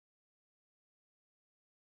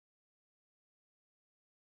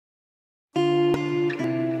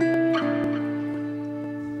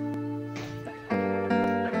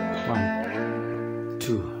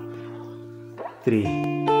3,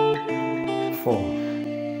 4,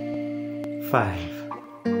 5,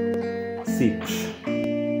 6,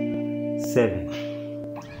 7,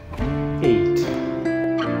 8,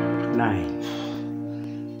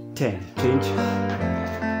 9, 10. Change.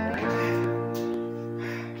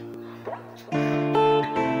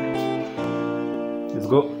 Let's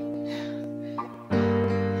go.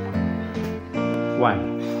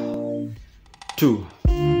 1, 2,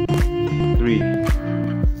 3,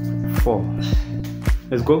 4.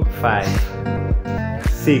 Let's go. 5,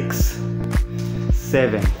 6,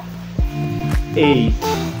 7, 8,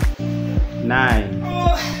 9,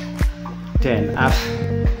 10. Up.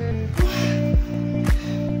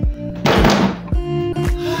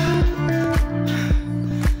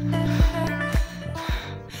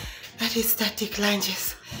 That is static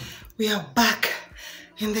lunges. We are back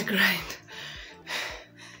in the grind.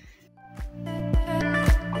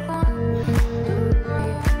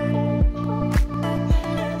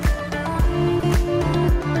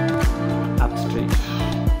 Up straight.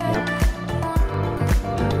 Yep.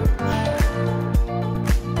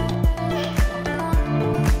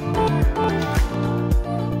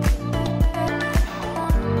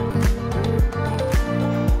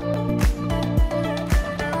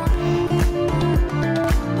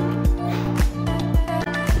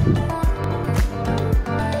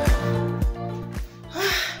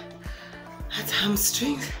 That's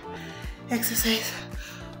hamstrings exercise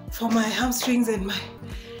for my hamstrings and my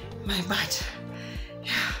butt.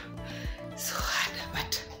 Yeah, so hard,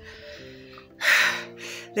 but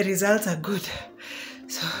the results are good.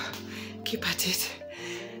 So keep at it.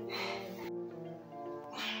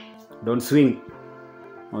 Don't swing.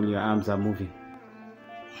 Only your arms are moving.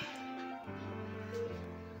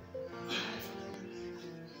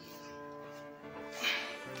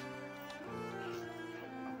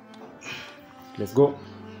 Let's go.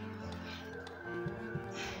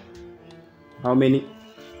 How many?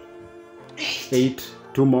 8.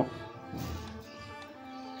 2 more.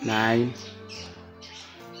 9,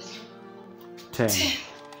 10.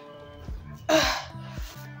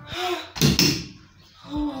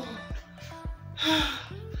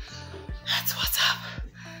 That's what's up.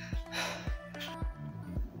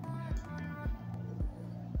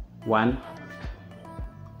 1,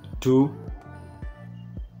 2,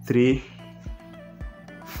 3,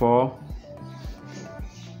 4,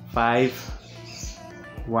 5.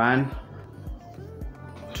 1,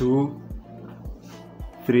 2,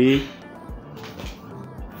 3,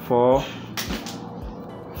 4,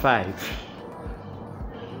 5.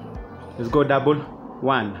 Let's go double.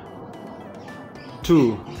 1,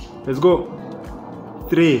 2. Let's go.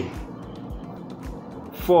 3,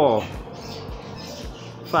 4,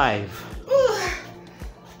 5.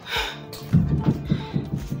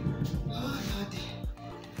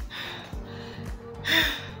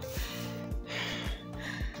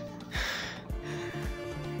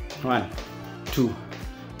 One, 2,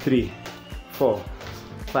 3, 4,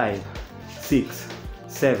 5, 6,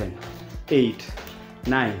 7, 8,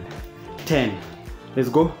 9, 10. Let's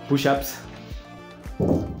go. Push-ups.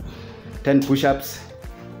 10 push-ups.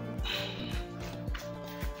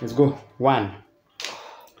 Let's go. 1,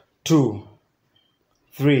 2,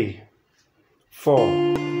 3,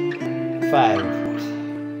 4,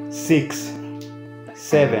 5, 6,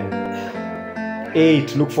 7,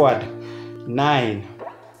 8. Look forward. 9,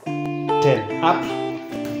 10. Up.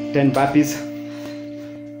 10 burpees.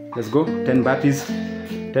 Let's go. 10 burpees.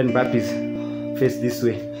 10 burpees. Face this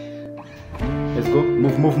way. Let's go.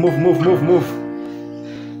 Move, move, move, move, move, move.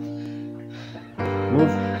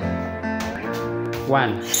 Move.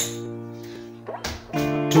 1,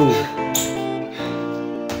 2,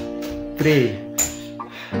 3,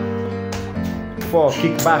 4.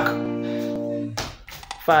 Kick back.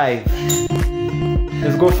 5.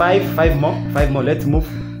 Let's go. 5. 5 more. 5 more. Let's move.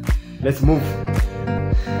 Let's move.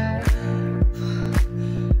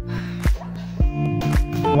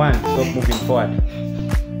 1. Stop moving forward.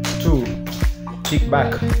 2. Kick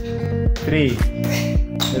back. 3.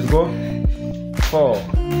 Let's go. 4.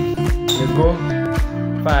 Let's go.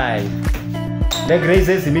 5. Leg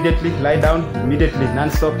raises immediately. Lie down immediately.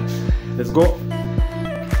 Non-stop. Let's go.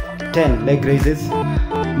 10. Leg raises.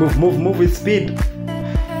 Move, move, move with speed.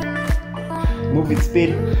 Move with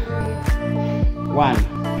speed. 1,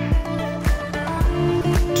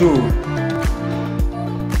 2,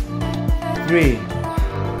 3,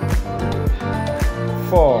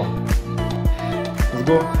 4. Let's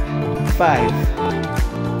go. 5.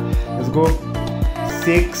 Let's go.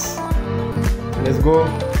 6. Let's go.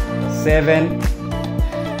 7.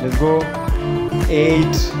 Let's go. 8.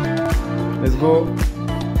 Let's go.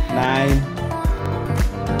 9.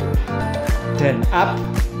 10. Up.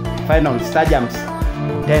 Final. Star jumps.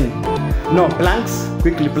 10. No, planks.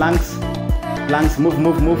 Quickly, planks. Planks. Move,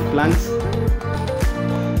 move, move. Planks.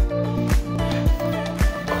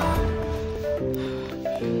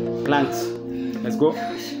 Planks. Let's go.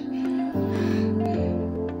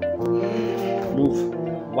 Move.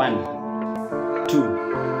 1, 2,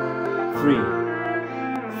 3,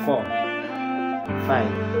 4, 5,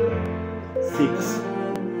 6,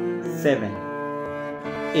 7,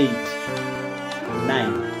 8,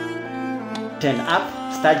 9, 10.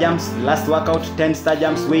 Up. Star jumps. Last workout. 10 star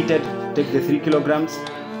jumps weighted. Take the 3 kilograms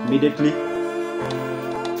immediately.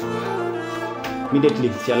 Immediately.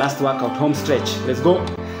 It's your last workout. Home stretch. Let's go.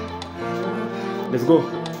 Let's go.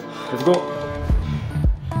 Let's go.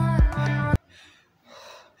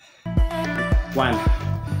 1,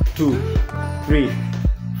 2, 3,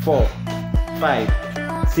 4,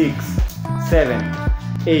 5, 6, 7,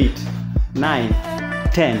 8, 9,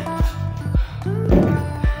 10.